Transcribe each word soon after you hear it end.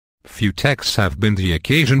few texts have been the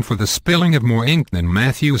occasion for the spilling of more ink than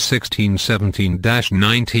Matthew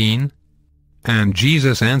 16:17-19. And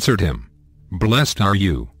Jesus answered him, "Blessed are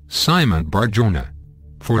you, Simon Bar-Jonah.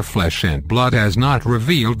 For flesh and blood has not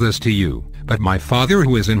revealed this to you, but my Father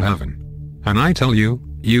who is in heaven. And I tell you,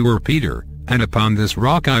 you are Peter, and upon this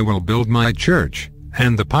rock I will build my church,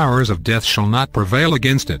 and the powers of death shall not prevail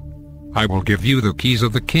against it. I will give you the keys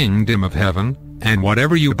of the kingdom of heaven, and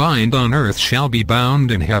whatever you bind on earth shall be bound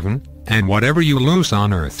in heaven, and whatever you loose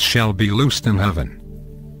on earth shall be loosed in heaven."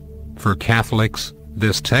 For Catholics,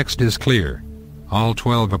 this text is clear. All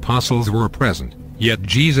 12 apostles were present, yet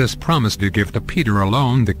Jesus promised to give to Peter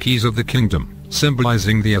alone the keys of the kingdom,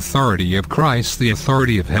 symbolizing the authority of Christ, the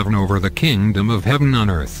authority of heaven over the kingdom of heaven on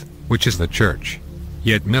earth, which is the church.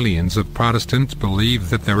 Yet millions of Protestants believe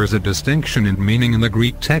that there is a distinction in meaning in the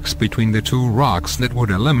Greek text between the two rocks that would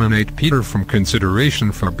eliminate Peter from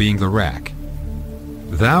consideration for being the rock.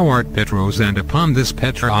 "Thou art Petros, and upon this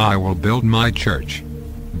Petra I will build my church."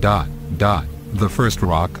 The first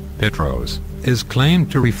rock, Petros, is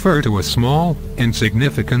claimed to refer to a small,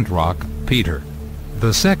 insignificant rock, Peter.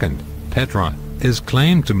 The second, Petra, is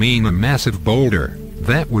claimed to mean a massive boulder.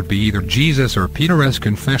 That would be either Jesus or Peter's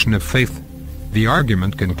confession of faith. The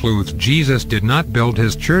argument concludes Jesus did not build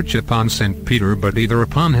his church upon St. Peter but either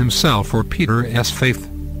upon himself or Peter's faith.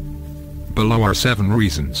 Below are 7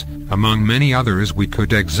 reasons, among many others we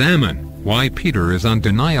could examine, why Peter is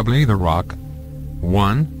undeniably the rock.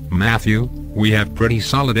 1. Matthew, we have pretty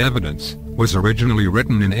solid evidence, was originally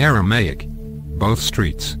written in Aramaic. Both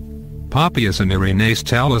streets. Papias and Irenaeus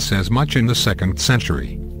tell us as much in the 2nd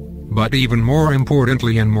century. But even more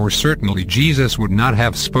importantly and more certainly, Jesus would not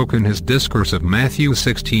have spoken his discourse of Matthew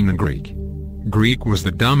 16 in Greek. Greek was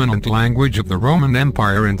the dominant language of the Roman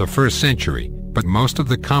Empire in the 1st century, but most of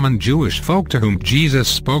the common Jewish folk to whom Jesus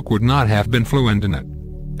spoke would not have been fluent in it.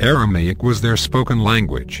 Aramaic was their spoken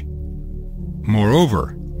language.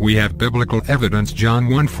 Moreover, we have biblical evidence John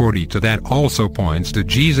 1:40 to that also points to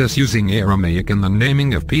Jesus using Aramaic in the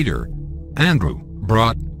naming of Peter. Andrew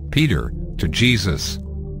brought Peter to Jesus.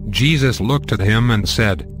 Jesus looked at him and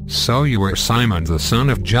said, "So you are Simon the son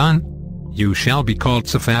of John? You shall be called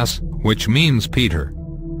Cephas," which means Peter.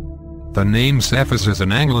 The name Cephas is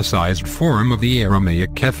an anglicized form of the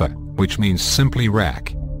Aramaic Kepha, which means simply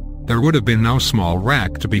rock. There would have been no small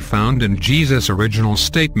rock to be found in Jesus' original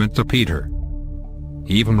statement to Peter.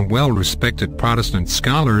 Even well-respected Protestant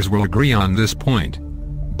scholars will agree on this point.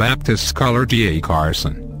 Baptist scholar G.A.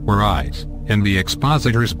 Carson, writes, in the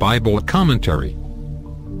Expositor's Bible Commentary,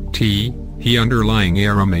 He underlying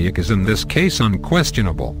Aramaic is in this case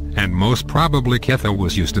unquestionable, and most probably Kepha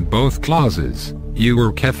was used in both clauses, you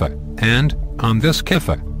or Kepha, and, on this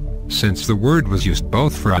Kepha, since the word was used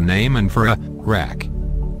both for a name and for a rock.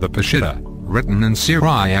 The Peshitta, written in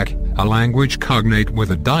Syriac, a language cognate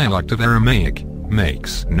with a dialect of Aramaic,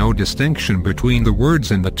 makes no distinction between the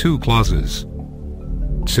words in the 2 clauses.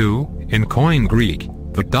 2. In Koine Greek,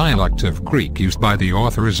 the dialect of Greek used by the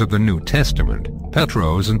authors of the New Testament,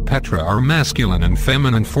 Petros and Petra are masculine and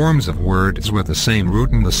feminine forms of words with the same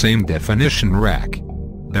root and the same definition rock.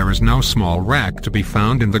 There is no small rock to be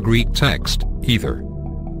found in the Greek text, either.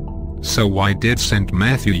 So why did St.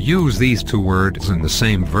 Matthew use these 2 words in the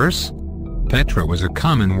same verse? Petra was a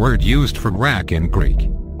common word used for rock in Greek.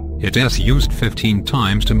 It is used 15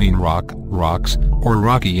 times to mean rock, rocks, or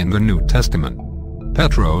rocky in the New Testament.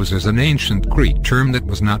 Petros is an ancient Greek term that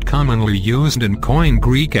was not commonly used in Koine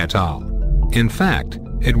Greek at all. In fact,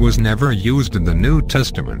 it was never used in the New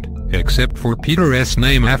Testament, except for Peter's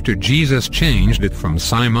name after Jesus changed it from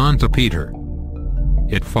Simon to Peter.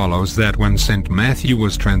 It follows that when St. Matthew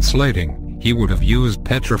was translating, he would have used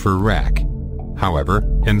Petra for rock. However,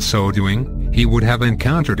 in so doing, he would have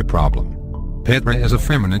encountered a problem. Petra is a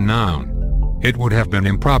feminine noun. It would have been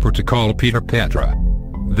improper to call Peter Petra.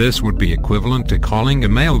 This would be equivalent to calling a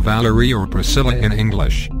male Valerie or Priscilla in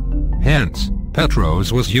English. Hence,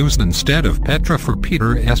 Petros was used instead of Petra for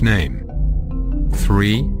Peter's name.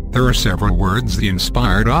 3. There are several words the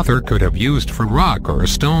inspired author could have used for rock or a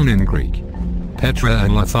stone in Greek. Petra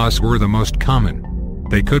and lithos were the most common.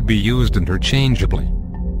 They could be used interchangeably.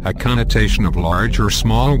 A connotation of large or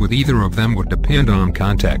small with either of them would depend on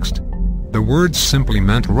context. The words simply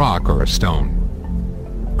meant rock or a stone.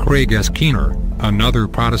 Craig S. Keener, another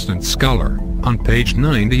Protestant scholar, on page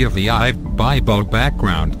 90 of the Bible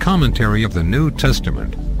Background Commentary of the New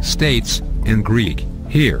Testament, states, in Greek,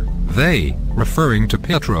 here, they, referring to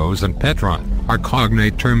Petros and Petra, are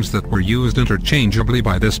cognate terms that were used interchangeably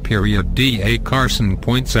by this period. D.A. Carson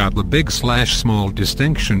points out the /small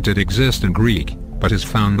distinction did exist in Greek, but is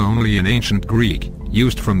found only in ancient Greek,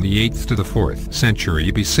 used from the 8th to the 4th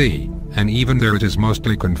century BC, and even there it is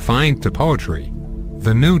mostly confined to poetry.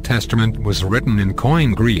 The New Testament was written in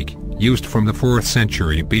Koine Greek, used from the 4th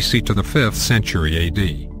century BC to the 5th century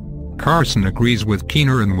AD. Carson agrees with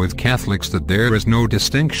Keener and with Catholics that there is no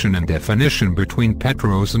distinction in definition between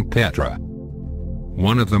Petros and Petra.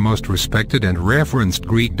 One of the most respected and referenced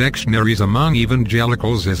Greek dictionaries among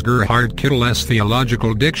evangelicals is Gerhard Kittel's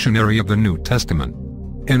Theological Dictionary of the New Testament.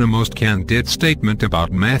 In a most candid statement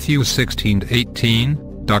about Matthew 16:18,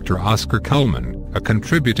 Dr. Oscar Cullman, a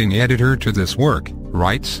contributing editor to this work,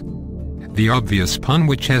 writes, "The obvious pun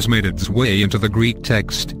which has made its way into the Greek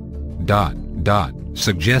text,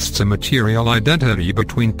 suggests a material identity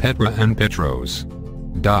between Petra and Petros,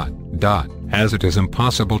 as it is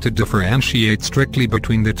impossible to differentiate strictly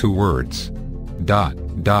between the two words.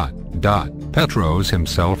 Petros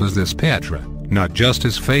himself is this Petra, not just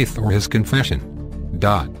his faith or his confession.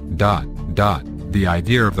 The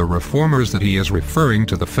idea of the reformers that he is referring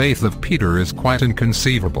to the faith of Peter is quite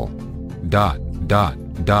inconceivable.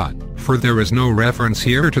 For there is no reference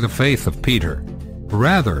here to the faith of Peter.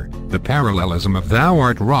 Rather, the parallelism of thou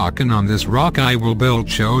art rock and on this rock I will build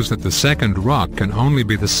shows that the second rock can only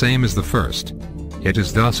be the same as the first. It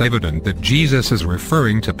is thus evident that Jesus is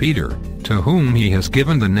referring to Peter, to whom he has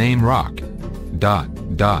given the name rock.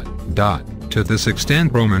 To this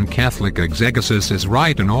extent Roman Catholic exegesis is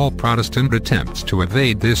right and all Protestant attempts to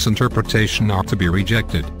evade this interpretation are to be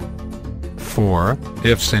rejected. 4.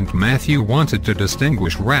 If St. Matthew wanted to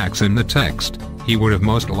distinguish racks in the text, he would have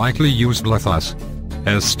most likely used lithos.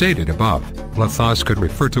 As stated above, lithos could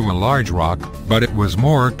refer to a large rock, but it was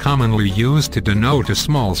more commonly used to denote a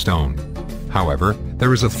small stone. However,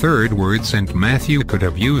 there is a third word St. Matthew could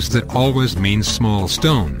have used that always means small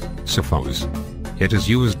stone, sophos. It is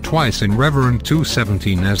used twice in Reverend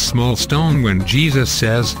 2:17 as small stone when Jesus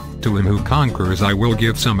says, "To him who conquers I will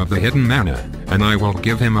give some of the hidden manna, and I will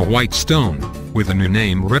give him a white stone, with a new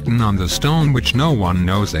name written on the stone which no one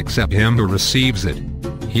knows except him who receives it."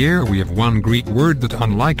 Here we have one Greek word that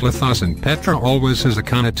unlike lithos and Petra always has a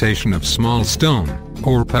connotation of small stone,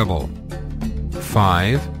 or pebble.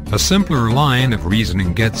 5. A simpler line of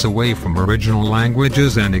reasoning gets away from original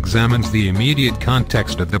languages and examines the immediate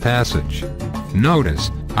context of the passage.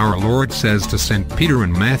 Notice, our Lord says to St. Peter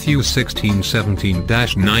in Matthew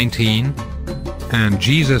 16:17-19, "And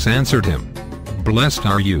Jesus answered him, Blessed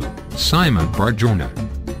are you, Simon Bar-Jonah.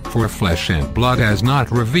 For flesh and blood has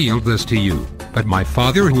not revealed this to you, but my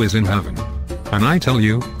Father who is in heaven. And I tell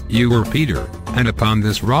you, you are Peter, and upon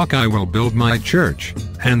this rock I will build my church,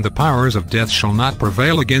 and the powers of death shall not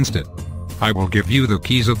prevail against it. I will give you the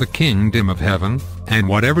keys of the kingdom of heaven, and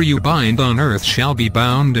whatever you bind on earth shall be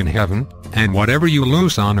bound in heaven, and whatever you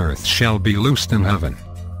loose on earth shall be loosed in heaven."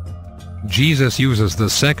 Jesus uses the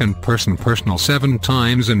second person personal 7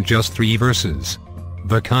 times in just 3 verses.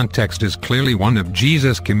 The context is clearly one of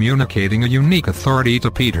Jesus communicating a unique authority to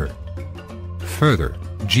Peter. Further,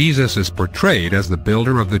 Jesus is portrayed as the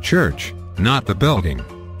builder of the church, not the building.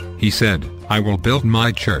 He said, "I will build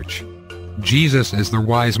my church." Jesus is the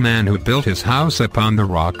wise man who built his house upon the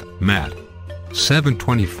rock, Matt.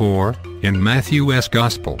 7:24, in Matthew's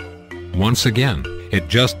Gospel. Once again, it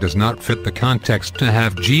just does not fit the context to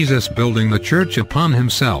have Jesus building the church upon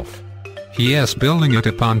himself. He is building it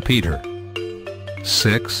upon Peter.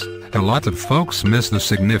 6. A lot of folks miss the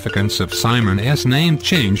significance of Simon's name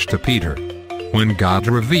change to Peter. When God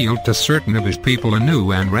revealed to certain of his people a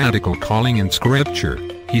new and radical calling in Scripture,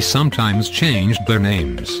 he sometimes changed their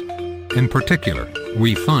names. In particular,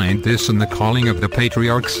 we find this in the calling of the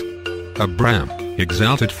patriarchs. Abram,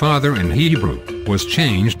 exalted father in Hebrew, was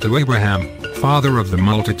changed to Abraham, father of the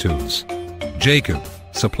multitudes. Jacob,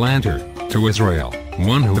 supplanter, to Israel,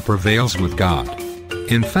 one who prevails with God.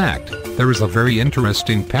 In fact, there is a very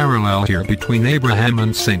interesting parallel here between Abraham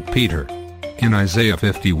and St. Peter. In Isaiah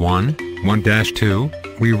 51:1-2,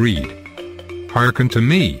 we read, "Hearken to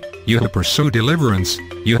me, you who pursue deliverance,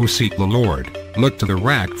 you who seek the Lord, look to the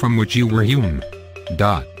rack from which you were hewn.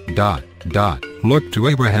 Look to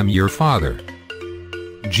Abraham your father."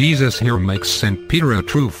 Jesus here makes St. Peter a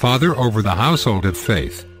true father over the household of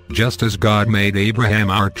faith, just as God made Abraham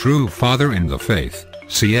our true father in the faith,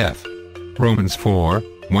 cf. Romans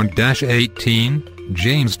 4:1-18,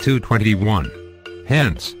 James 2:21.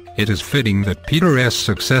 Hence, it is fitting that Peter's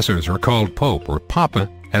successors are called Pope or Papa,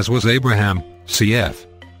 as was Abraham, cf.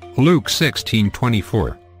 Luke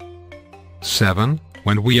 16:24. 7.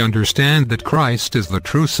 When we understand that Christ is the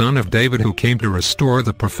true Son of David who came to restore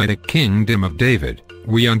the prophetic kingdom of David,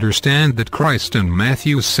 we understand that Christ in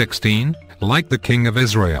Matthew 16, like the King of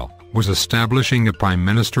Israel, was establishing a prime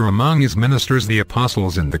minister among his ministers the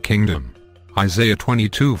apostles in the kingdom. Isaiah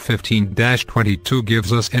 22:15-22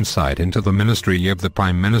 gives us insight into the ministry of the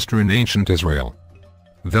prime minister in ancient Israel.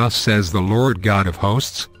 Thus says the Lord God of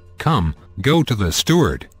hosts, "Come, go to the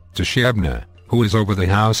steward, to Shebna, who is over the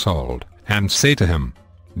household, and say to him,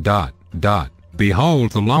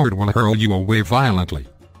 Behold, the Lord will hurl you away violently.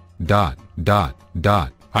 I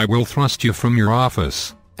will thrust you from your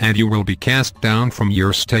office, and you will be cast down from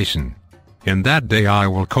your station. In that day I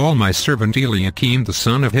will call my servant Eliakim the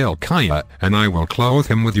son of Hilkiah, and I will clothe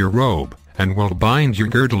him with your robe, and will bind your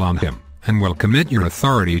girdle on him, and will commit your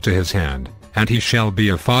authority to his hand, and he shall be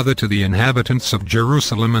a father to the inhabitants of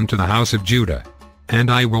Jerusalem and to the house of Judah. And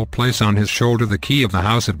I will place on his shoulder the key of the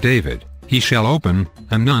house of David. He shall open,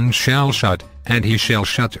 and none shall shut, and he shall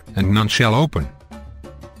shut, and none shall open."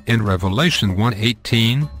 In Revelation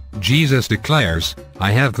 1:18, Jesus declares,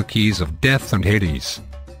 "I have the keys of death and Hades."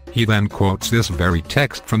 He then quotes this very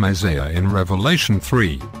text from Isaiah in Revelation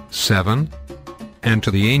 3:7. "And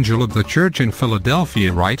to the angel of the church in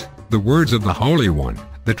Philadelphia write, the words of the Holy One,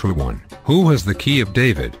 the true One, who has the key of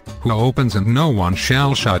David, who opens and no one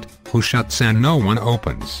shall shut, who shuts and no one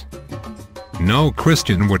opens." No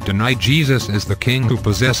Christian would deny Jesus is the King who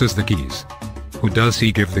possesses the keys. Who does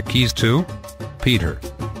he give the keys to? Peter.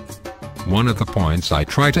 One of the points I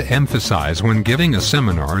try to emphasize when giving a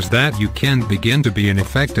seminar is that you can't begin to be an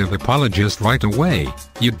effective apologist right away.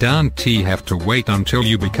 You don't have to wait until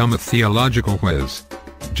you become a theological whiz.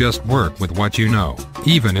 Just work with what you know,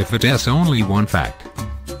 even if it's only one fact.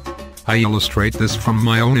 I illustrate this from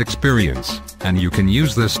my own experience, and you can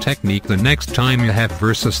use this technique the next time you have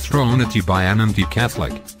verses thrown at you by an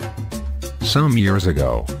anti-Catholic. Some years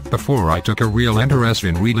ago, before I took a real interest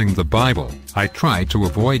in reading the Bible, I tried to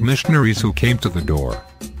avoid missionaries who came to the door.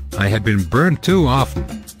 I had been burned too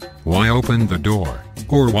often. Why open the door,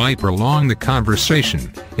 or why prolong the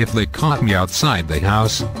conversation, if they caught me outside the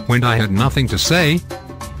house, when I had nothing to say?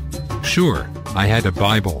 Sure, I had a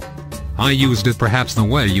Bible. I used it perhaps the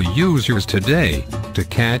way you use yours today, to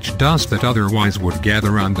catch dust that otherwise would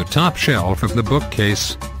gather on the top shelf of the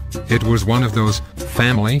bookcase. It was one of those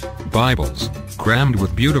family Bibles, crammed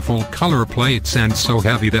with beautiful color plates and so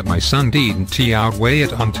heavy that my son didn't outweigh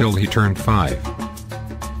it until he turned 5.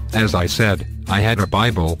 As I said, I had a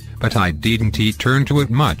Bible, but I didn't turn to it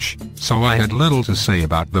much, so I had little to say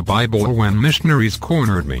about the Bible when missionaries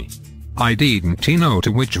cornered me. I didn't know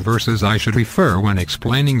to which verses I should refer when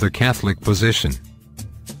explaining the Catholic position.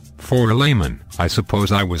 For a layman, I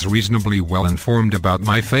suppose I was reasonably well informed about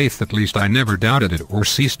my faith, at least I never doubted it or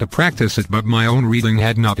ceased to practice it, but my own reading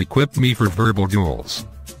had not equipped me for verbal duels.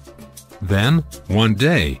 Then, one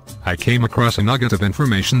day, I came across a nugget of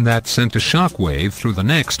information that sent a shockwave through the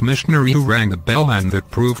next missionary who rang the bell, and that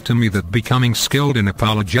proved to me that becoming skilled in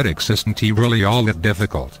apologetics isn't really all that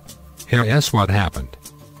difficult. Here's what happened.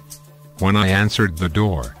 When I answered the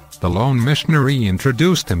door, the lone missionary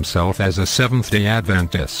introduced himself as a Seventh-day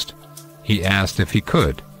Adventist. He asked if he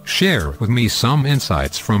could share with me some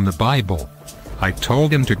insights from the Bible. I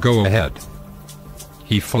told him to go ahead.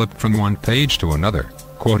 He flipped from one page to another,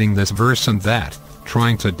 quoting this verse and that,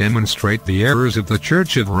 trying to demonstrate the errors of the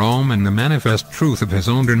Church of Rome and the manifest truth of his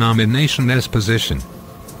own denomination's position.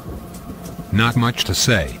 Not much to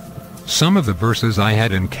say. Some of the verses I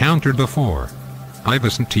had encountered before. I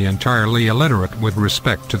wasn't entirely illiterate with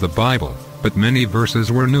respect to the Bible, but many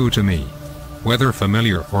verses were new to me. Whether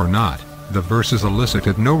familiar or not, the verses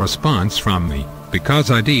elicited no response from me,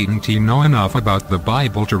 because I didn't know enough about the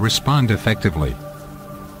Bible to respond effectively.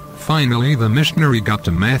 Finally the missionary got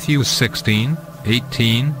to Matthew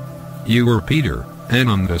 16:18, "You are Peter, and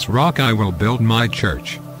on this rock I will build my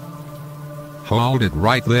church." "Hold it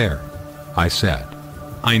right there," I said.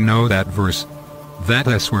 "I know that verse.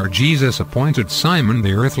 That's where Jesus appointed Simon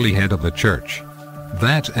the earthly head of the church.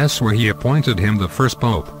 That's where he appointed him the first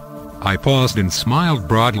pope." I paused and smiled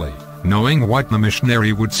broadly, knowing what the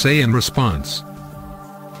missionary would say in response.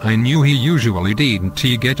 I knew he usually didn't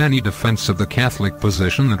get any defense of the Catholic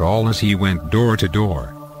position at all as he went door to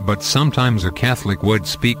door, but sometimes a Catholic would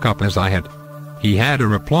speak up as I had. He had a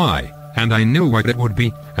reply, and I knew what it would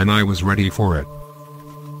be, and I was ready for it.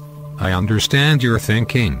 "I understand your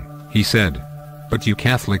thinking," he said. "But you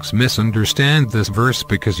Catholics misunderstand this verse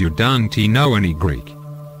because you don't know any Greek.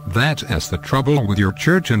 That's the trouble with your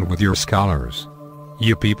church and with your scholars.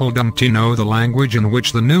 You people don't know the language in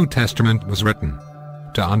which the New Testament was written.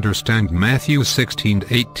 To understand Matthew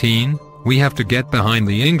 16:18, we have to get behind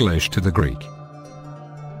the English to the Greek."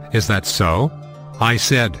 "Is that so?" I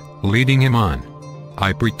said, leading him on.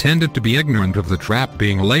 I pretended to be ignorant of the trap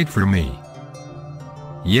being laid for me.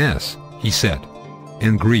 "Yes," he said.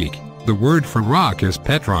 "In Greek, the word for rock is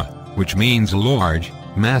Petra, which means large,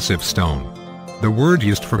 massive stone. The word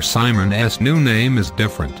used for Simon's new name is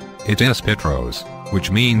different. It is Petros, which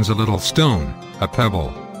means a little stone, a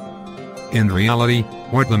pebble. In reality,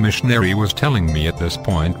 what the missionary was telling me at this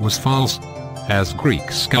point was false. As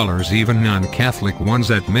Greek scholars, even non-Catholic ones,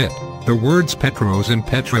 admit, the words Petros and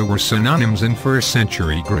Petra were synonyms in 1st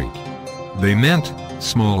century Greek. They meant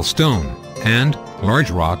small stone and large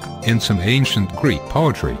rock in some ancient Greek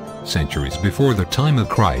poetry, centuries before the time of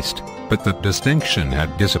Christ, but the distinction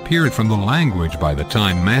had disappeared from the language by the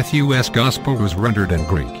time Matthew's Gospel was rendered in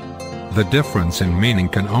Greek. The difference in meaning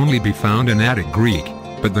can only be found in Attic Greek,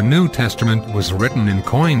 but the New Testament was written in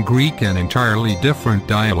Koine Greek, an entirely different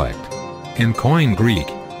dialect. In Koine Greek,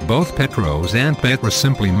 both Petros and Petra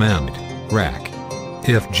simply meant rock.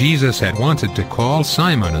 If Jesus had wanted to call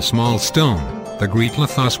Simon a small stone, the Greek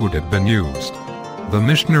lithos would have been used. The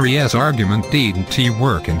missionary's argument didn't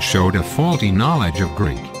work and showed a faulty knowledge of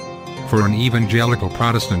Greek. For an evangelical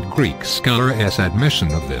Protestant Greek scholar's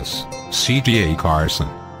admission of this, C.G.A. Carson,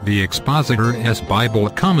 the Expositor's Bible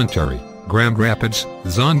Commentary, Grand Rapids,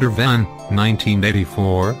 Zondervan,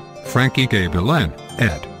 1984, Frankie K. Belen,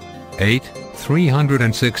 ed. 8,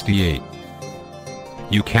 368.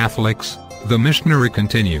 You Catholics, the missionary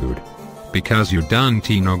continued, because you don't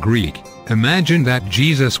know Greek, imagine that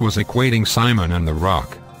Jesus was equating Simon and the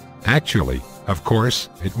rock. Actually, of course,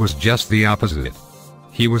 it was just the opposite.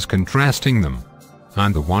 He was contrasting them.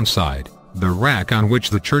 On the one side, the rock on which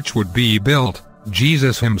the church would be built,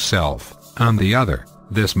 Jesus himself; on the other,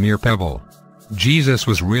 this mere pebble. Jesus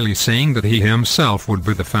was really saying that he himself would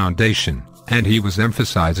be the foundation, and he was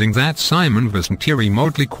emphasizing that Simon wasn't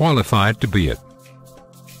remotely qualified to be it.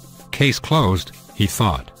 Case closed, he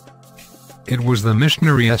thought. It was the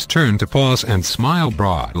missionary's turn to pause and smile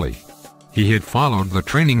broadly. He had followed the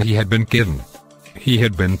training he had been given. He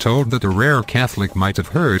had been told that the rare Catholic might have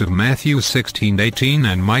heard of Matthew 16:18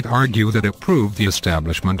 and might argue that it proved the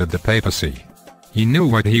establishment of the papacy. He knew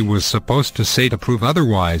what he was supposed to say to prove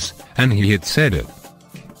otherwise, and he had said it.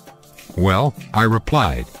 Well, I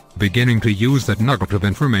replied, beginning to use that nugget of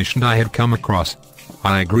information I had come across,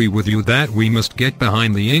 I agree with you that we must get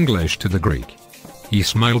behind the English to the Greek. He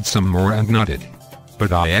smiled some more and nodded.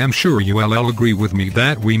 But I am sure you'll agree with me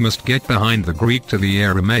that we must get behind the Greek to the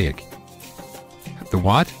Aramaic. The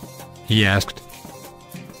what? He asked.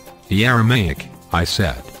 The Aramaic, I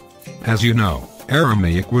said. As you know,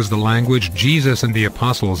 Aramaic was the language Jesus and the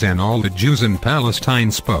apostles and all the Jews in Palestine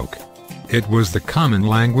spoke. It was the common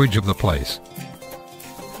language of the place.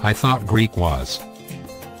 I thought Greek was.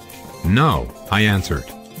 No, I answered.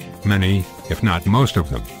 Many, if not most of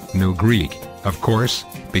them, knew Greek, of course,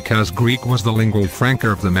 because Greek was the lingua franca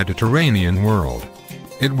of the Mediterranean world.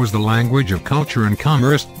 It was the language of culture and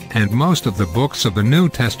commerce, and most of the books of the New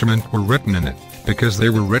Testament were written in it, because they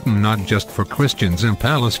were written not just for Christians in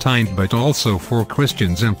Palestine but also for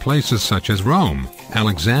Christians in places such as Rome,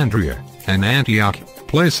 Alexandria, and Antioch,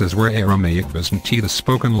 places where Aramaic wasn't the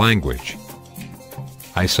spoken language.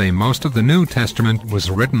 I say most of the New Testament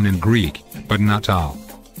was written in Greek, but not all.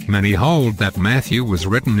 Many hold that Matthew was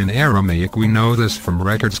written in Aramaic. We know this from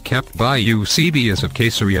records kept by Eusebius of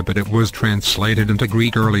Caesarea, but it was translated into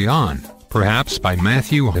Greek early on, perhaps by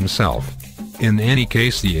Matthew himself. In any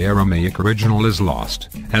case, the Aramaic original is lost,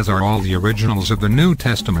 as are all the originals of the New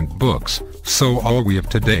Testament books, so all we have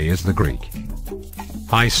today is the Greek.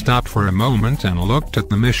 I stopped for a moment and looked at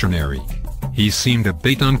the missionary. He seemed a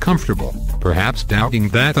bit uncomfortable, perhaps doubting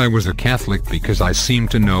that I was a Catholic because I seemed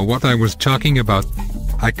to know what I was talking about.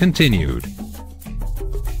 I continued.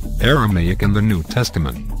 Aramaic in the New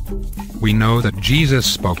Testament. We know that Jesus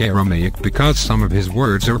spoke Aramaic because some of his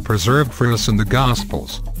words are preserved for us in the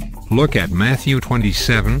Gospels. Look at Matthew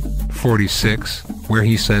 27:46, where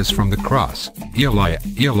he says from the cross, Eli,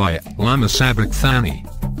 Eli, lama sabachthani.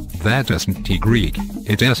 That isn't Greek,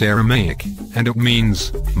 it is Aramaic, and it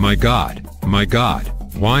means, my God,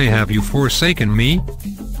 why have you forsaken me?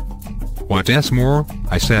 What is more,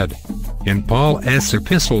 I said. In Paul's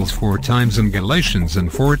epistles 4 times in Galatians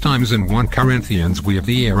and 4 times in 1 Corinthians we have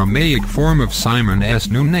the Aramaic form of Simon's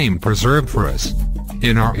new name preserved for us.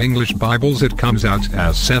 In our English Bibles it comes out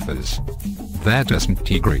as Cephas. That isn't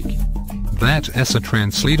Greek. That is a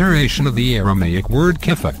transliteration of the Aramaic word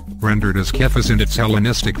Kepha, rendered as Cephas in its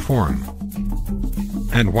Hellenistic form.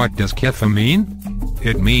 And what does Kepha mean?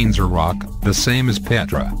 It means a rock, the same as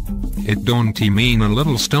Petra. It don't mean a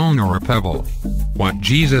little stone or a pebble. What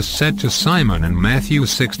Jesus said to Simon in Matthew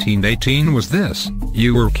 16:18 was this,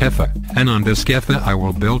 you are Kepha, and on this Kepha I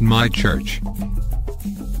will build my church.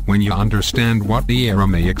 When you understand what the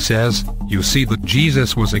Aramaic says, you see that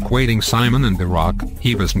Jesus was equating Simon and the rock,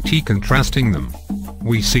 he wasn't contrasting them.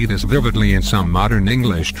 We see this vividly in some modern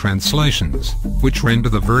English translations, which render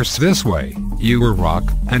the verse this way: "You are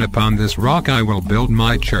rock, and upon this rock I will build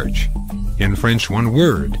my church." In French, one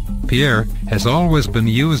word, Pierre, has always been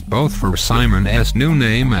used both for Simon's new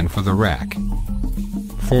name and for the rack.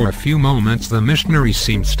 For a few moments the missionary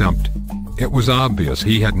seemed stumped. It was obvious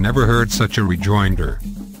he had never heard such a rejoinder.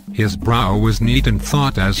 His brow was knit in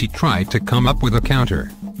thought as he tried to come up with a counter.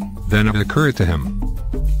 Then it occurred to him.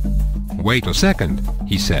 "Wait a second,"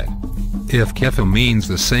 he said. "If Kepha means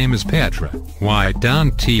the same as Petra, why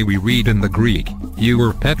don't we read in the Greek, 'You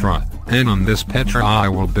are Petra, and on this Petra I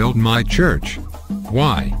will build my church'?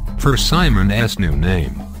 Why, for Simon's new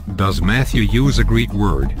name, does Matthew use a Greek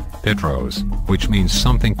word, Petros, which means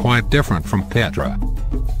something quite different from Petra?"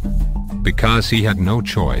 "Because he had no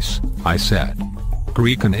choice," I said.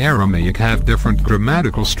 "Greek and Aramaic have different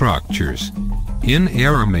grammatical structures. In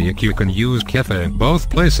Aramaic you can use Kepha in both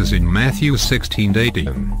places in Matthew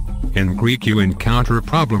 16:18. In Greek you encounter a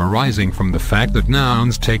problem arising from the fact that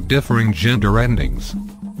nouns take differing gender endings.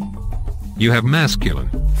 You have masculine,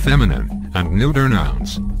 feminine, and neuter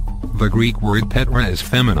nouns. The Greek word Petra is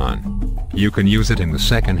feminine. You can use it in the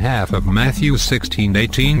second half of Matthew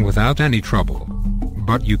 16:18 without any trouble.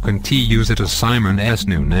 But you can use it as Simon's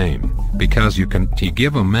new name, because you can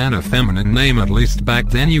give a man a feminine name, at least back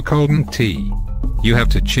then you couldn't. You have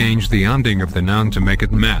to change the ending of the noun to make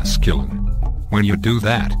it masculine. When you do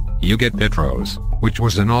that, you get Petros, which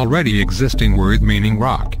was an already existing word meaning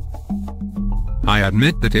rock. I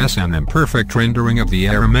admit that as an imperfect rendering of the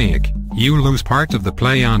Aramaic, you lose part of the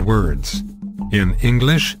play on words. In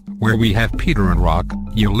English, where we have Peter and rock,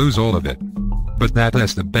 you lose all of it. But that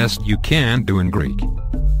is the best you can do in Greek.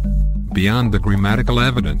 Beyond the grammatical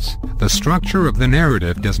evidence, the structure of the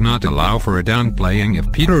narrative does not allow for a downplaying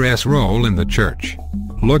of Peter's role in the church.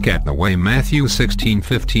 Look at the way Matthew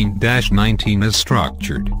 16:15-19 is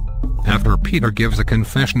structured. After Peter gives a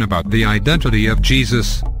confession about the identity of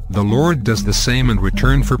Jesus, the Lord does the same in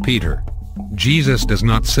return for Peter. Jesus does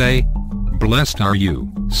not say, "Blessed are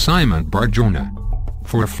you, Simon Bar-Jonah.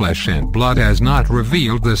 For flesh and blood has not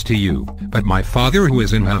revealed this to you, but my Father who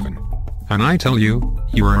is in heaven. And I tell you,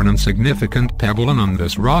 you are an insignificant pebble, and on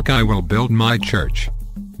this rock I will build my church. ...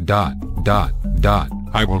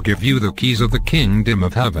 I will give you the keys of the kingdom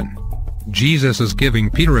of heaven." Jesus is giving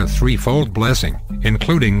Peter a threefold blessing,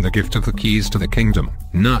 including the gift of the keys to the kingdom,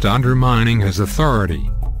 not undermining his authority.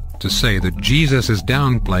 To say that Jesus is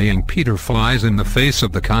downplaying Peter flies in the face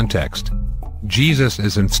of the context. Jesus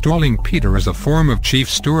is installing Peter as a form of chief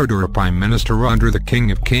steward or a prime minister under the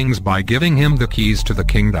King of Kings by giving him the keys to the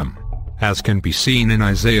kingdom. As can be seen in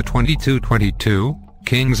Isaiah 22:22,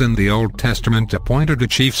 kings in the Old Testament appointed a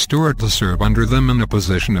chief steward to serve under them in a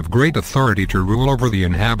position of great authority to rule over the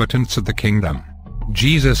inhabitants of the kingdom.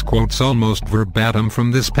 Jesus quotes almost verbatim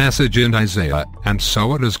from this passage in Isaiah, and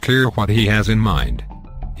so it is clear what he has in mind.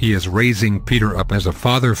 He is raising Peter up as a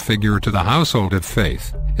father figure to the household of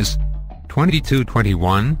faith, is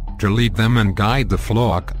 22:21, to lead them and guide the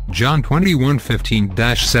flock, John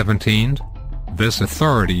 21:15-17. This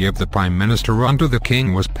authority of the prime minister under the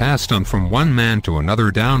king was passed on from one man to another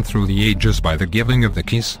down through the ages by the giving of the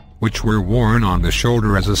keys, which were worn on the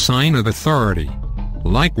shoulder as a sign of authority.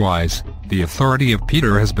 Likewise, the authority of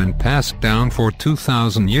Peter has been passed down for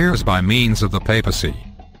 2,000 years by means of the papacy.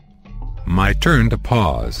 My turn to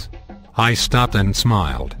pause. I stopped and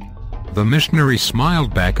smiled. The missionary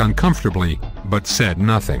smiled back uncomfortably, but said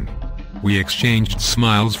nothing. We exchanged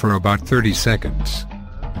smiles for about 30 seconds.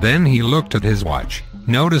 Then he looked at his watch,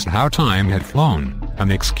 noticed how time had flown,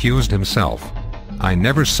 and excused himself. I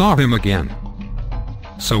never saw him again.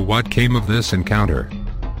 So what came of this encounter?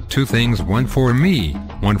 Two things, one for me,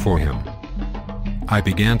 one for him. I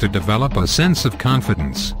began to develop a sense of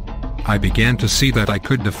confidence. I began to see that I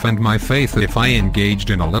could defend my faith if I engaged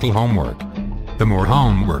in a little homework. The more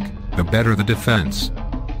homework, the better the defense.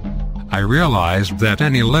 I realized that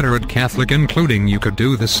any literate Catholic, including you, could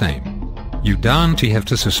do the same. You don't have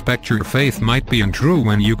to suspect your faith might be untrue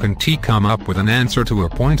when you can come up with an answer to a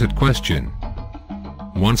pointed question.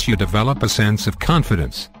 Once you develop a sense of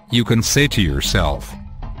confidence, you can say to yourself,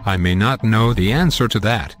 I may not know the answer to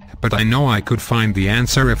that, but I know I could find the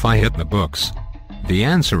answer if I hit the books. The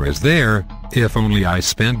answer is there, if only I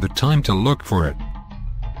spend the time to look for it.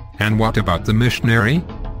 And what about the missionary?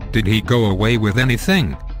 Did he go away with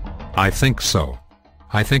anything? I think so.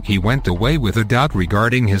 I think he went away with a doubt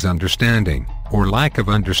regarding his understanding, or lack of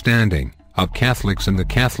understanding, of Catholics and the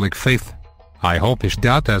Catholic faith. I hope his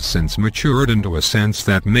doubt has since matured into a sense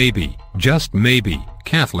that maybe, just maybe,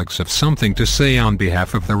 Catholics have something to say on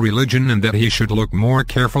behalf of the religion, and that he should look more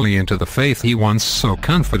carefully into the faith he once so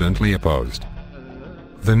confidently opposed.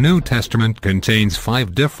 The New Testament contains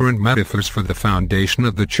 5 different metaphors for the foundation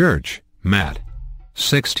of the church. Matt.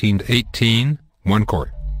 16:18, 1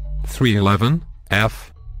 Cor. 3:11,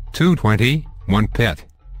 F. 2:20, 1 Pet.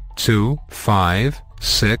 2:5,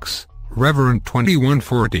 6, Reverend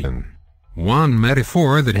 21:14. One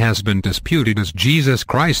metaphor that has been disputed is Jesus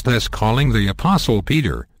Christ as calling the Apostle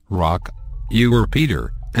Peter, "Rock, you are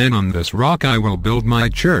Peter, and on this rock I will build my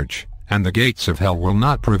church, and the gates of hell will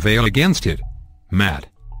not prevail against it." Matt.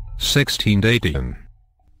 16:18.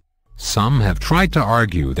 Some have tried to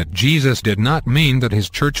argue that Jesus did not mean that his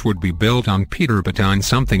church would be built on Peter but on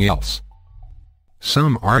something else.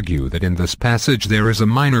 Some argue that in this passage there is a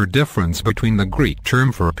minor difference between the Greek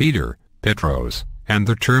term for Peter, Petros, and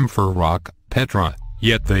the term for rock, Petra,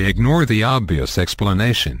 yet they ignore the obvious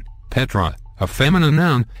explanation. Petra, a feminine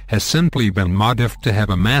noun, has simply been modified to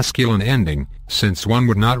have a masculine ending, since one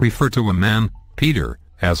would not refer to a man, Peter,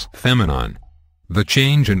 as feminine. The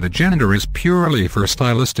change in the gender is purely for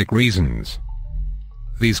stylistic reasons.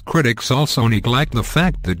 These critics also neglect the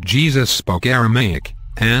fact that Jesus spoke Aramaic,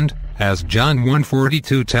 and, as John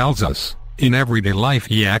 1:42 tells us, in everyday life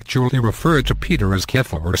he actually referred to Peter as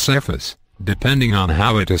Kepha or Cephas, depending on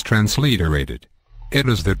how it is transliterated. It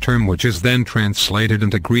is the term which is then translated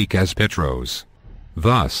into Greek as Petros.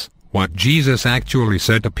 Thus, what Jesus actually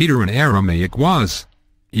said to Peter in Aramaic was,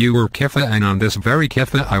 "You are Kepha, and on this very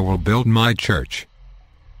Kepha I will build my church."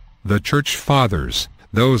 The Church Fathers,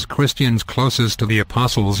 those Christians closest to the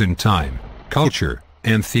Apostles in time, culture,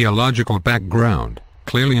 and theological background,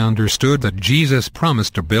 clearly understood that Jesus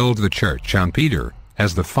promised to build the church on Peter,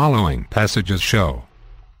 as the following passages show.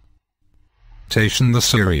 The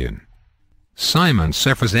Syrian. Simon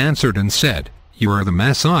Cephas answered and said, "You are the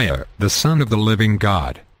Messiah, the Son of the living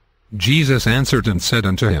God." Jesus answered and said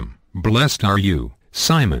unto him, "Blessed are you,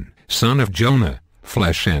 Simon, son of Jonah,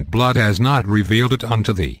 flesh and blood has not revealed it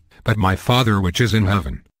unto thee, but my Father which is in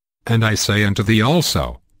heaven. And I say unto thee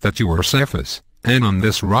also, that you are Cephas, and on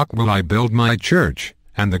this rock will I build my church,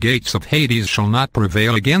 and the gates of Hades shall not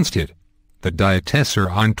prevail against it." The Diatessaur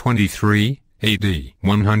on 23, AD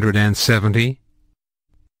 170.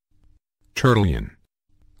 Tertullian.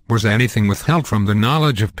 Was anything withheld from the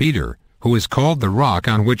knowledge of Peter, who is called the rock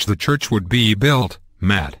on which the church would be built?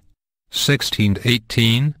 Matt.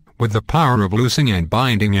 16:18, with the power of loosing and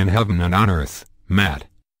binding in heaven and on earth. Matt.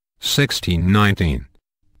 16:19.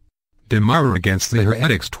 Demurrer against the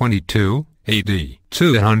heretics 22, AD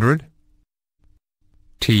 200.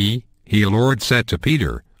 He, Lord, said to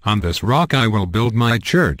Peter, "On this rock I will build my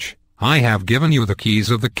church. I have given you the keys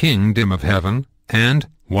of the kingdom of heaven, and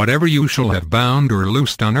whatever you shall have bound or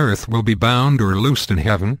loosed on earth will be bound or loosed in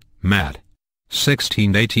heaven." Matt.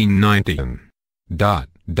 16:18-19.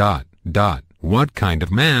 What kind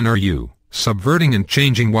of man are you, subverting and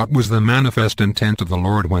changing what was the manifest intent of the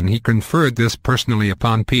Lord when he conferred this personally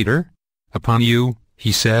upon Peter? "Upon you,"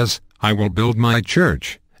 he says, "I will build my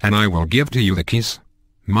church, and I will give to you the keys."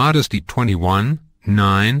 Modesty 21,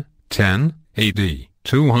 9, 10, AD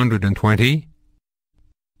 220.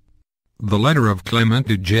 The letter of Clement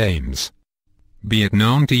to James. "Be it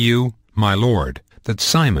known to you, my Lord, that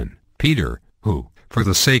Simon, Peter, who, for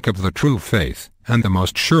the sake of the true faith, and the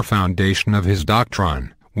most sure foundation of his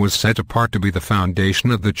doctrine, was set apart to be the foundation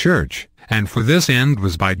of the church, and for this end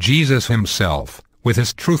was by Jesus himself, with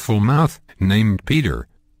his truthful mouth, named Peter."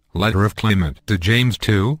 Letter of Clement to James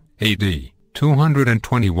 2, AD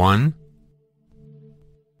 221.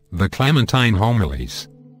 The Clementine Homilies.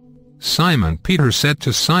 Simon Peter said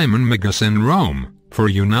to Simon Magus in Rome, "For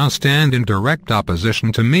you now stand in direct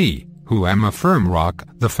opposition to me, who am a firm rock,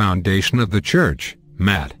 the foundation of the church."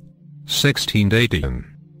 Matt. 16:18.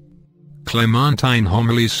 Clementine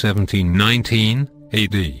Homilies 1719,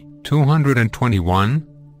 AD 221.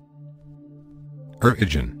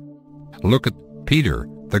 Origen. Look at Peter,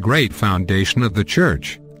 the great foundation of the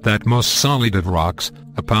church, that most solid of rocks,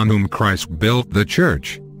 upon whom Christ built the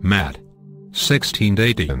church. Matt.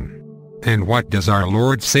 16:18. And what does our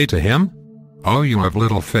Lord say to him? "Oh, you have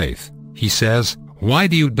little faith," he says, "why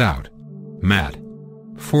do you doubt?" Matt.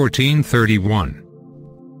 14:31.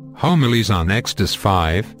 Homilies on Exodus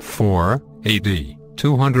 5:4, AD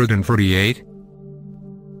 248.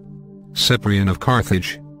 Cyprian of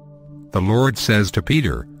Carthage. The Lord says to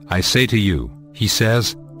Peter, "I say to you," he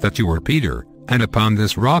says, "that you are Peter, and upon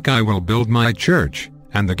this rock I will build my church,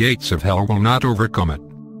 and the gates of hell will not overcome it.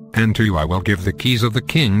 And to you I will give the keys of the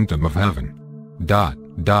kingdom of heaven."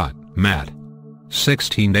 Matt.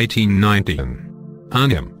 16:18-19. On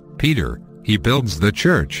him, Peter, he builds the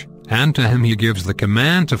church, and to him he gives the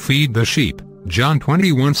command to feed the sheep. John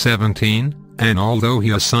 21:17. And although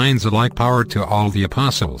he assigns a like power to all the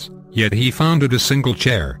apostles, Yet he founded a single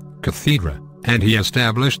chair, cathedra, and he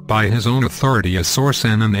established by his own authority a source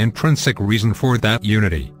and an intrinsic reason for that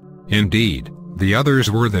unity. Indeed, the others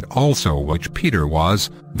were that also which Peter was,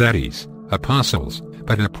 that is, apostles,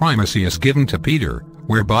 but a primacy is given to Peter,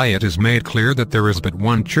 whereby it is made clear that there is but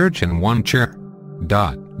one church and one chair. ...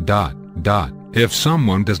 If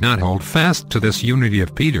someone does not hold fast to this unity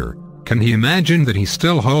of Peter, can he imagine that he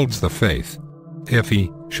still holds the faith? If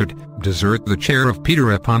he should desert the chair of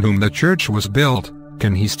Peter upon whom the church was built,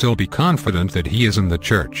 can he still be confident that he is in the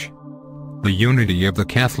church? The unity of the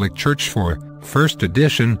Catholic Church for first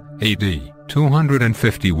edition, AD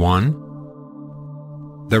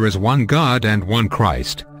 251. There is one God and one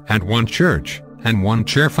Christ, and one church, and one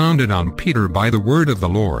chair founded on Peter by the word of the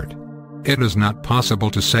Lord. It is not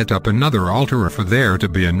possible to set up another altar or for there to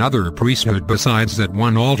be another priesthood besides that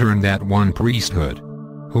one altar and that one priesthood.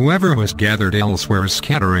 Whoever was gathered elsewhere is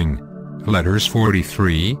scattering. Letters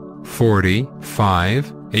 43,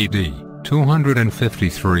 45, AD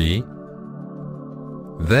 253.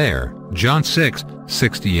 There, John 6,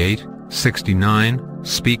 68, 69,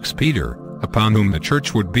 speaks Peter, upon whom the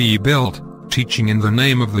church would be built, teaching in the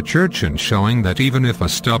name of the church and showing that even if a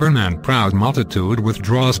stubborn and proud multitude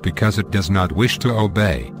withdraws because it does not wish to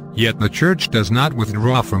obey, yet the church does not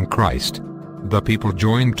withdraw from Christ. The people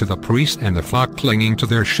joined to the priest and the flock clinging to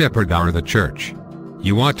their shepherd are the church.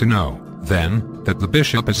 You ought to know, then, that the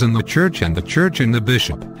bishop is in the church and the church in the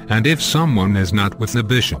bishop, and if someone is not with the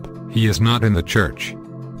bishop, he is not in the church.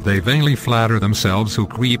 They vainly flatter themselves who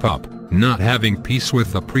creep up, not having peace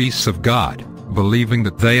with the priests of God, believing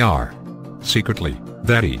that they are secretly,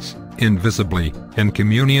 that is, invisibly, in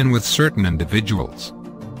communion with certain individuals.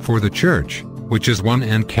 For the church, which is one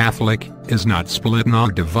and Catholic, is not split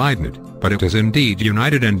nor divided, but it is indeed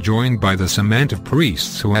united and joined by the cement of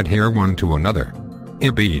priests who adhere one to another.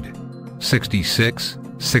 Ibid. 66,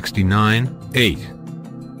 69, 8.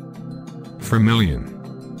 Vermilion.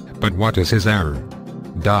 But what is his error?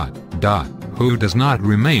 Who does not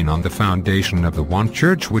remain on the foundation of the one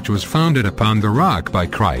church which was founded upon the rock by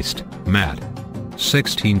Christ, Matt.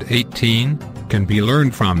 16:18, can be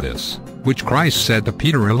learned from this, which Christ said to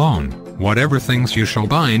Peter alone, whatever things you shall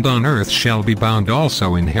bind on earth shall be bound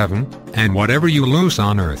also in heaven, and whatever you loose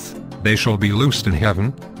on earth, they shall be loosed in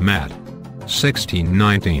heaven, Matt.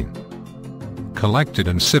 16:19. Collected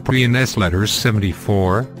in Cyprian S. Letters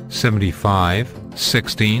 74, 75,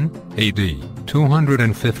 16, AD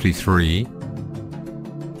 253.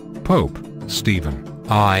 Pope Stephen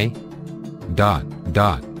I.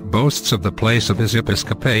 boasts of the place of his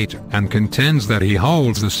episcopate and contends that he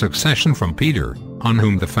holds the succession from Peter, on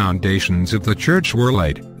whom the foundations of the church were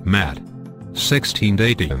laid, Matt.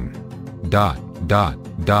 16:18.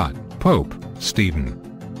 Pope Stephen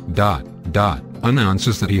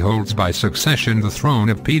announces that he holds by succession the throne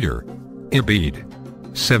of Peter. Ibid.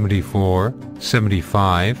 74,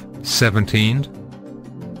 75, 17.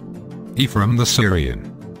 Ephraim the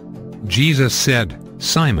Syrian. Jesus said,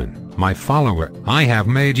 Simon, my follower, I have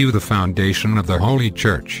made you the foundation of the holy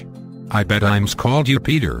church. I betimes called you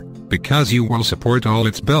Peter, because you will support all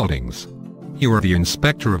its buildings. You are the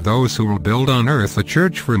inspector of those who will build on earth a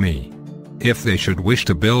church for me. If they should wish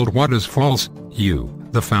to build what is false, you,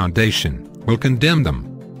 the foundation, will condemn them.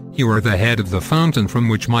 You are the head of the fountain from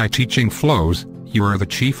which my teaching flows, you are the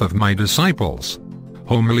chief of my disciples.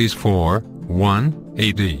 Homilies 4, 1,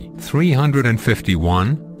 AD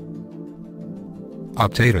 351.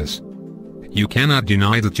 Optatus. You cannot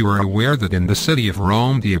deny that you are aware that in the city of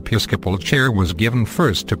Rome the episcopal chair was given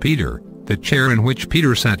first to Peter, the chair in which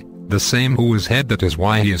Peter sat, the same who is head, that is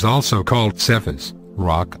why he is also called Cephas,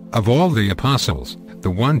 rock, of all the apostles,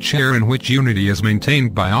 the one chair in which unity is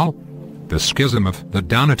maintained by all. The schism of the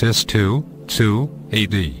Donatists 2,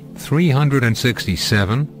 AD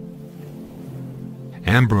 367.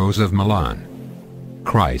 Ambrose of Milan.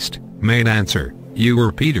 Christ made answer, You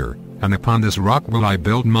are Peter, and upon this rock will I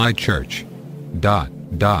build my church.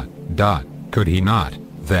 Could he not,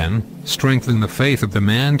 then, strengthen the faith of the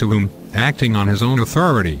man to whom, acting on his own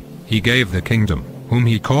authority, he gave the kingdom, whom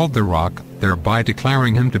he called the rock, thereby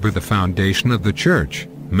declaring him to be the foundation of the church?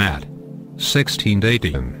 Matt.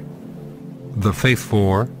 16:18. The Faith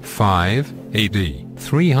 4, 5, AD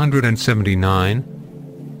 379.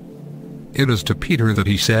 It is to Peter that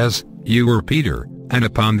he says, You are Peter, and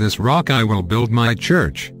upon this rock I will build my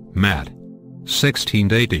church. Matt.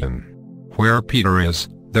 16:18. Where Peter is,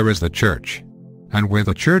 there is the church. And where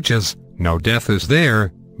the church is, no death is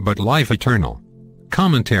there, but life eternal.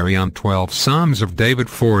 Commentary on 12 Psalms of David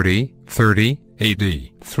 40, 30, AD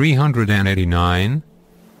 389.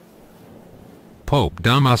 Pope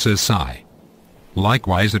Damasus I.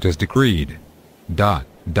 Likewise it is decreed.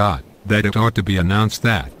 that it ought to be announced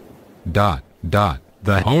that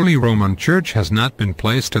the Holy Roman Church has not been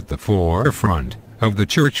placed at the forefront of the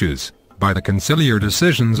churches by the conciliar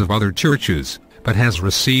decisions of other churches, but has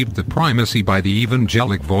received the primacy by the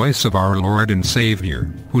evangelic voice of our Lord and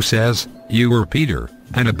Savior, who says, "You are Peter,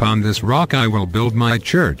 and upon this rock I will build my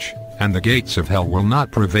church, and the gates of hell will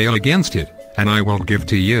not prevail against it, and I will give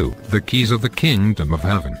to you the keys of the kingdom of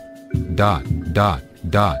heaven."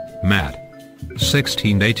 Matt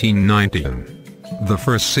 16, 18, 19. The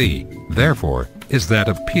first C, therefore, is that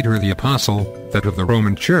of Peter the Apostle, that of the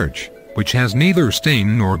Roman Church, which has neither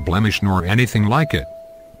stain nor blemish nor anything like it.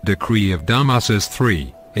 Decree of Damasus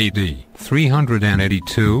 3, AD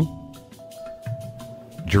 382.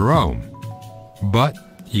 Jerome. But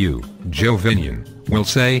you, Jovinian, will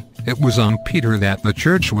say, it was on Peter that the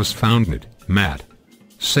church was founded. Matt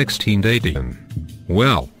 16, 18.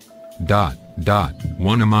 Well,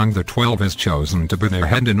 one among the 12 is chosen to be their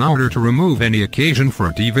head in order to remove any occasion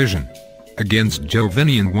for division. Against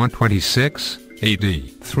Jovinian 126, AD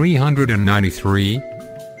 393.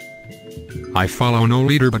 I follow no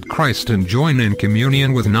leader but Christ and join in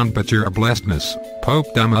communion with none but your blessedness,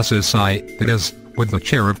 Pope Damasus I, that is, with the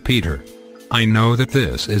chair of Peter. I know that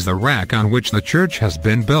this is the rack on which the church has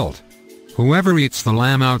been built. Whoever eats the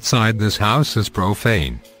lamb outside this house is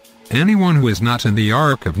profane. Anyone who is not in the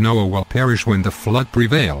ark of Noah will perish when the flood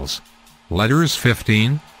prevails. Letters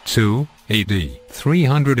 15, 2, AD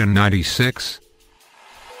 396.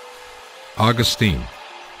 Augustine.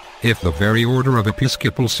 If the very order of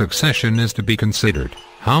episcopal succession is to be considered,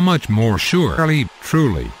 how much more surely,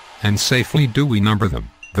 truly, and safely do we number them,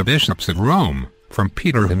 the bishops of Rome, from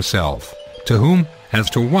Peter himself, to whom, as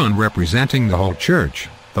to one representing the whole church,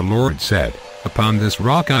 the Lord said, "Upon this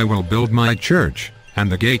rock I will build my church, and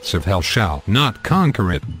the gates of hell shall not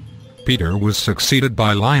conquer it." Peter was succeeded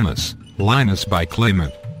by Linus, Linus by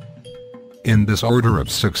Clement. In this order of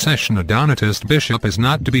succession a Donatist bishop is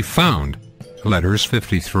not to be found. Letters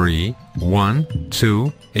 53, 1,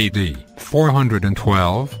 2, AD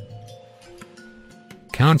 412.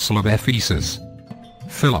 Council of Ephesus.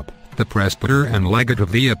 Philip, the presbyter and legate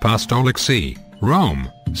of the Apostolic See, Rome,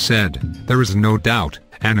 said, "There is no doubt,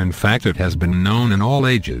 and in fact it has been known in all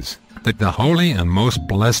ages, that the holy and most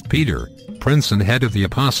blessed Peter, prince and head of the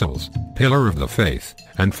apostles, pillar of the faith,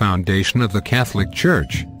 and foundation of the Catholic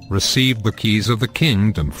Church, received the keys of the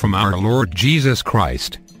kingdom from our Lord Jesus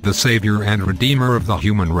Christ, the Savior and Redeemer of the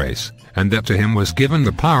human race, and that to him was given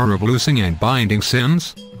the power of loosing and binding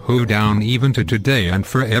sins, who down even to today and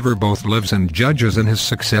forever both lives and judges in his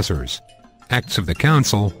successors." Acts of the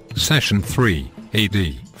Council, Session 3,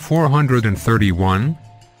 AD 431.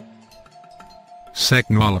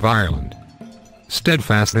 Secknall of Ireland.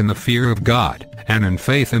 Steadfast in the fear of God, and in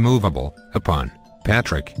faith immovable, upon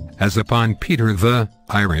Patrick, as upon Peter the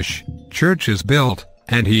Irish Church is built,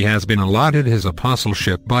 and he has been allotted his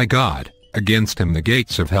apostleship by God. Against him the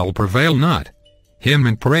gates of hell prevail not. Hymn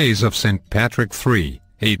in praise of St. Patrick 3,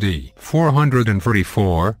 AD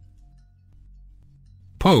 434.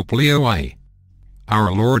 Pope Leo I.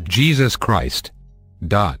 Our Lord Jesus Christ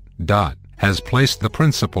has placed the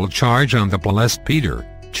principal charge on the blessed Peter,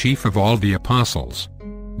 chief of all the apostles.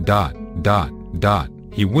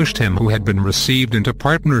 He wished him who had been received into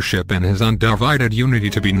partnership in his undivided unity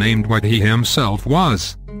to be named what he himself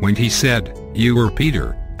was, when he said, "You are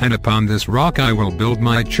Peter, and upon this rock I will build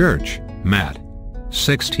my church." Matt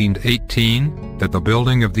 16:18, that the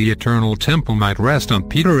building of the eternal temple might rest on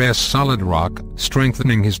Peter's solid rock,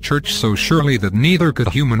 strengthening his church so surely that neither could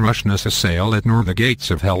human rashness assail it nor the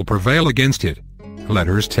gates of hell prevail against it.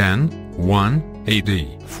 Letters 10, 1,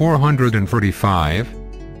 AD 445.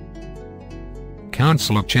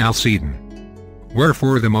 Council of Chalcedon.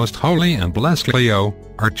 Wherefore the most holy and blessed Leo,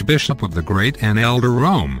 Archbishop of the great and elder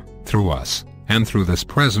Rome, through us, and through this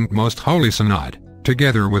present most holy synod,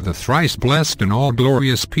 together with the thrice blessed and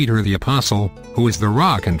all-glorious Peter the Apostle, who is the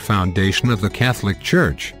rock and foundation of the Catholic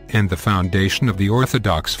Church, and the foundation of the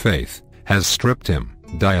Orthodox faith, has stripped him,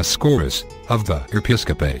 Dioscorus, of the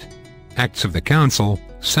episcopate. Acts of the Council,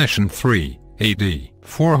 Session 3, AD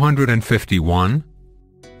 451.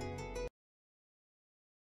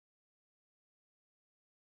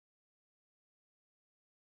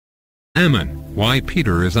 Ammon, why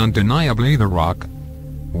Peter is undeniably the rock.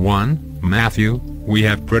 1. Matthew, we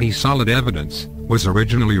have pretty solid evidence, was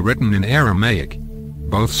originally written in Aramaic.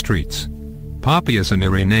 Both streets. Papias and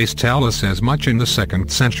Irenaeus tell us as much in the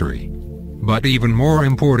 2nd century. But even more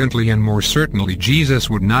importantly and more certainly Jesus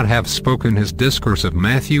would not have spoken his discourse of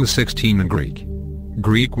Matthew 16 in Greek.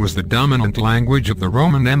 Greek was the dominant language of the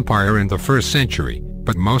Roman Empire in the 1st century,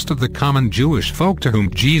 but most of the common Jewish folk to whom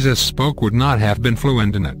Jesus spoke would not have been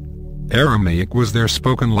fluent in it. Aramaic was their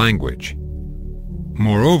spoken language.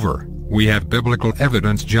 Moreover, we have biblical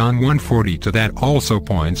evidence John 1:40 to that also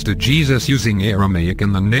points to Jesus using Aramaic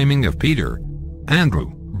in the naming of Peter.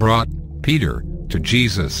 Andrew brought Peter to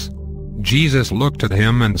Jesus. Jesus looked at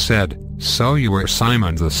him and said, "So you are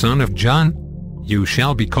Simon the son of John? You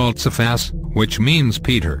shall be called Cephas," which means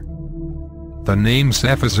Peter. The name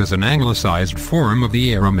Cephas is an anglicized form of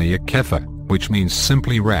the Aramaic Kepha, which means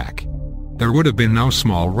simply rack. There would have been no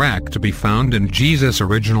small rack to be found in Jesus'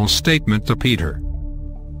 original statement to Peter.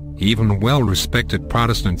 Even well-respected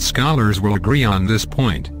Protestant scholars will agree on this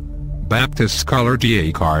point. Baptist scholar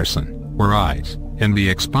G.A. Carson writes, in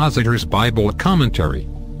the Expositor's Bible Commentary,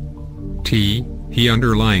 The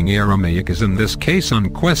underlying Aramaic is in this case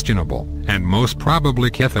unquestionable, and most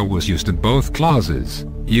probably Kepha was used in both clauses,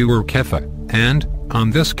 you were Kepha, and,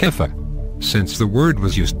 on this Kepha, since the word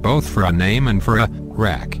was used both for a name and for a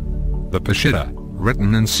rack. The Peshitta,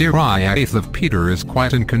 written in Syriac of Peter, is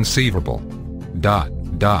quite inconceivable.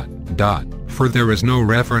 For there is no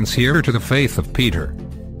reference here to the faith of Peter.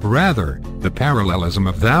 Rather, the parallelism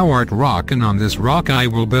of "Thou art rock and on this rock I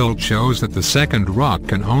will build" shows that the second rock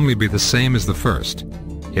can only be the same as the first.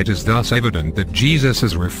 It is thus evident that Jesus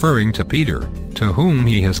is referring to Peter, to whom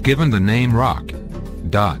he has given the name rock.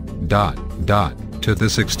 To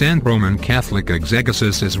this extent Roman Catholic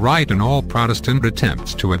exegesis is right and all Protestant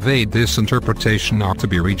attempts to evade this interpretation are to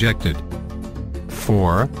be rejected.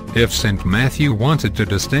 For, if St. Matthew wanted to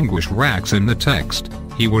distinguish racks in the text,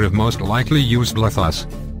 he would have most likely used lithos.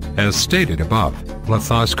 As stated above,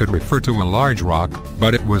 lithos could refer to a large rock,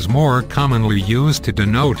 but it was more commonly used to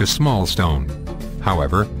denote a small stone.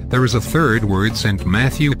 However, there is a third word St.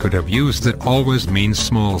 Matthew could have used that always means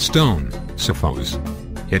small stone, sophos.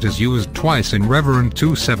 It is used twice in Reverend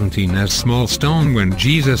 2:17 as small stone when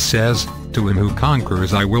Jesus says, "To him who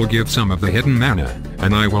conquers I will give some of the hidden manna,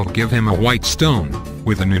 and I will give him a white stone,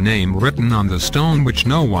 with a new name written on the stone which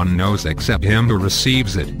no one knows except him who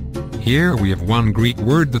receives it." Here we have one Greek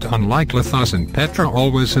word that, unlike lithos and petra,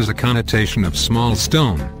 always has a connotation of small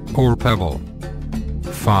stone, or pebble.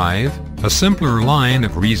 5. A simpler line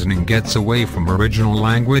of reasoning gets away from original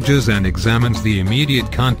languages and examines the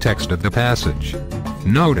immediate context of the passage.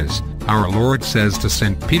 Notice, our Lord says to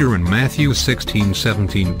St. Peter in Matthew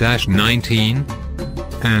 16:17-19,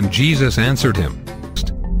 "And Jesus answered him."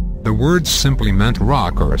 The words simply meant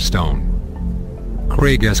rock or a stone.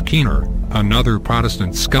 Craig S. Keener, another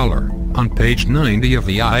Protestant scholar, on page 90 of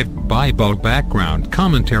the Bible Background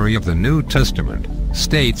Commentary of the New Testament,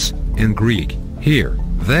 states, in Greek, "Here,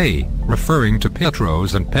 they," referring to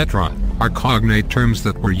Petros and Petra, are cognate terms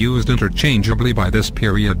that were used interchangeably by this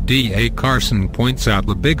period. D.A. Carson points out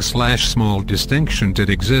the big/small distinction did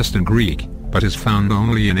exist in Greek, but is found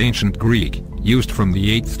only in ancient Greek, used from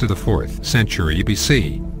the 8th to the 4th century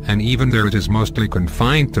BC, and even there it is mostly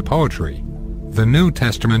confined to poetry. The New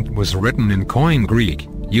Testament was written in Koine Greek,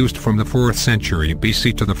 used from the 4th century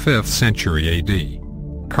BC to the 5th century AD.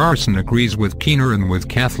 Carson agrees with Keener and with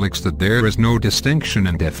Catholics that there is no distinction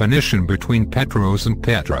in definition between Petros and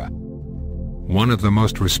Petra. One of the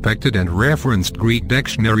most respected and referenced Greek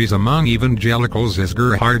dictionaries among evangelicals is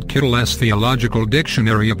Gerhard Kittel's Theological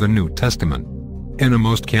Dictionary of the New Testament. In a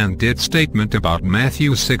most candid statement about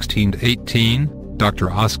Matthew 16:18, Dr.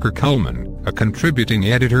 Oscar Cullman, a contributing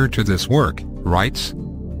editor to this work, writes,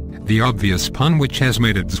 "The obvious pun which has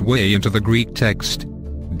made its way into the Greek text,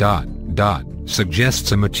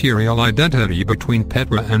 suggests a material identity between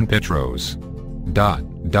Petra and Petros,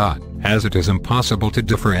 as it is impossible to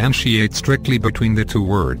differentiate strictly between the two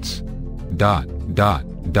words.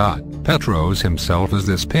 Petros himself is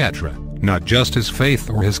this Petra, not just his faith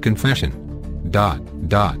or his confession.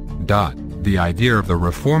 The idea of the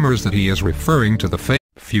Reformers that he is referring to the faith.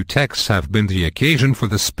 Few texts have been the occasion for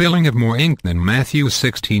the spilling of more ink than Matthew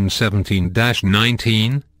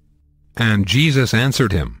 16:17-19. And Jesus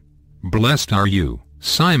answered him, Blessed are you,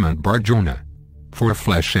 Simon Bar-Jonah. For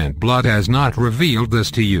flesh and blood has not revealed this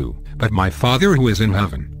to you, but my Father who is in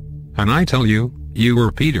heaven. And I tell you, you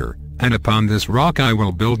are Peter, and upon this rock I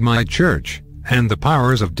will build my church, and the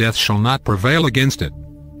powers of death shall not prevail against it.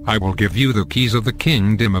 I will give you the keys of the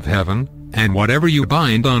kingdom of heaven, and whatever you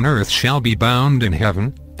bind on earth shall be bound in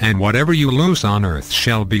heaven, and whatever you loose on earth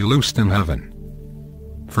shall be loosed in heaven.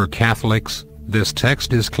 For Catholics, this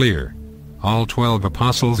text is clear. All 12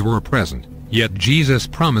 apostles were present, yet Jesus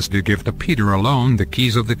promised to give to Peter alone the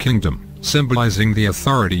keys of the kingdom, symbolizing the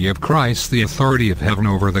authority of Christ, the authority of heaven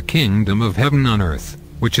over the kingdom of heaven on earth,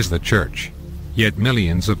 which is the church. Yet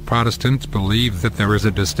millions of Protestants believe that there is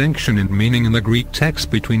a distinction in meaning in the Greek text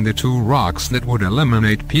between the two rocks that would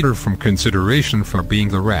eliminate Peter from consideration for being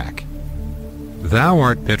the rock. Thou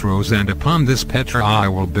art Petros, and upon this Petra I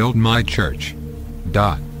will build my church.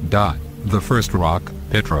 The first rock,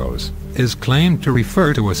 Petros, is claimed to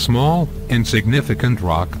refer to a small, insignificant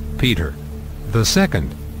rock, Peter. The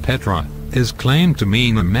second, Petra, is claimed to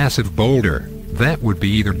mean a massive boulder. That would be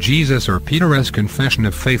either Jesus or Peter's confession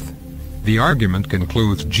of faith. The argument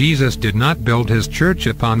concludes Jesus did not build his church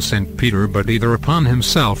upon St. Peter, but either upon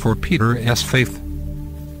himself or Peter's faith.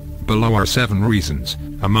 Below are 7 reasons,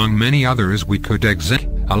 among many others we could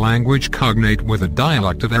examine. A language cognate with a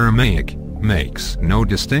dialect of Aramaic makes no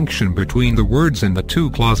distinction between the words in the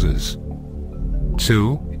 2 clauses.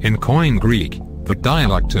 2. In Koine Greek, the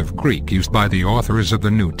dialect of Greek used by the authors of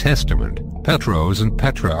the New Testament, Petros and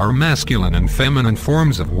Petra are masculine and feminine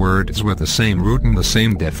forms of words with the same root and the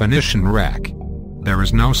same definition, rack. There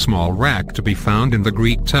is no small rack to be found in the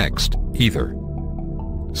Greek text, either.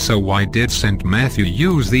 So why did St. Matthew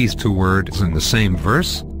use these 2 words in the same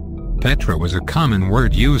verse? Petra was a common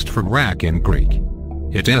word used for rack in Greek.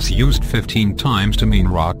 It is used 15 times to mean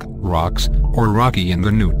rock, rocks, or rocky in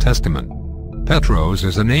the New Testament. Petros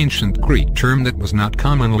is an ancient Greek term that was not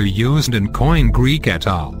commonly used in Koine Greek at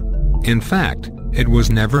all. In fact, it was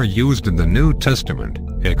never used in the New Testament,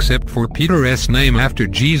 except for Peter's name after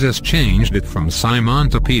Jesus changed it from Simon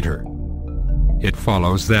to Peter. It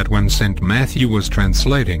follows that when St. Matthew was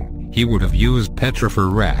translating, he would have used Petra for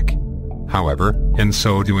rack. However, in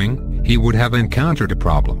so doing, he would have encountered a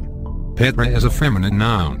problem. Petra is a feminine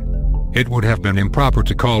noun. It would have been improper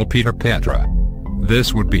to call Peter Petra.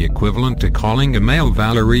 This would be equivalent to calling a male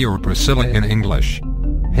Valerie or Priscilla in English.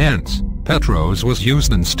 Hence, Petros was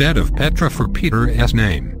used instead of Petra for Peter's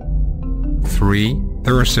name. 3.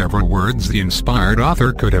 There are several words the inspired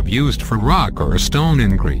author could have used for rock or a stone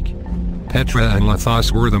in Greek. Petra and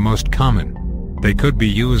lithos were the most common. They could be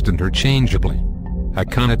used interchangeably. A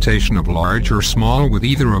connotation of large or small with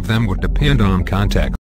either of them would depend on context.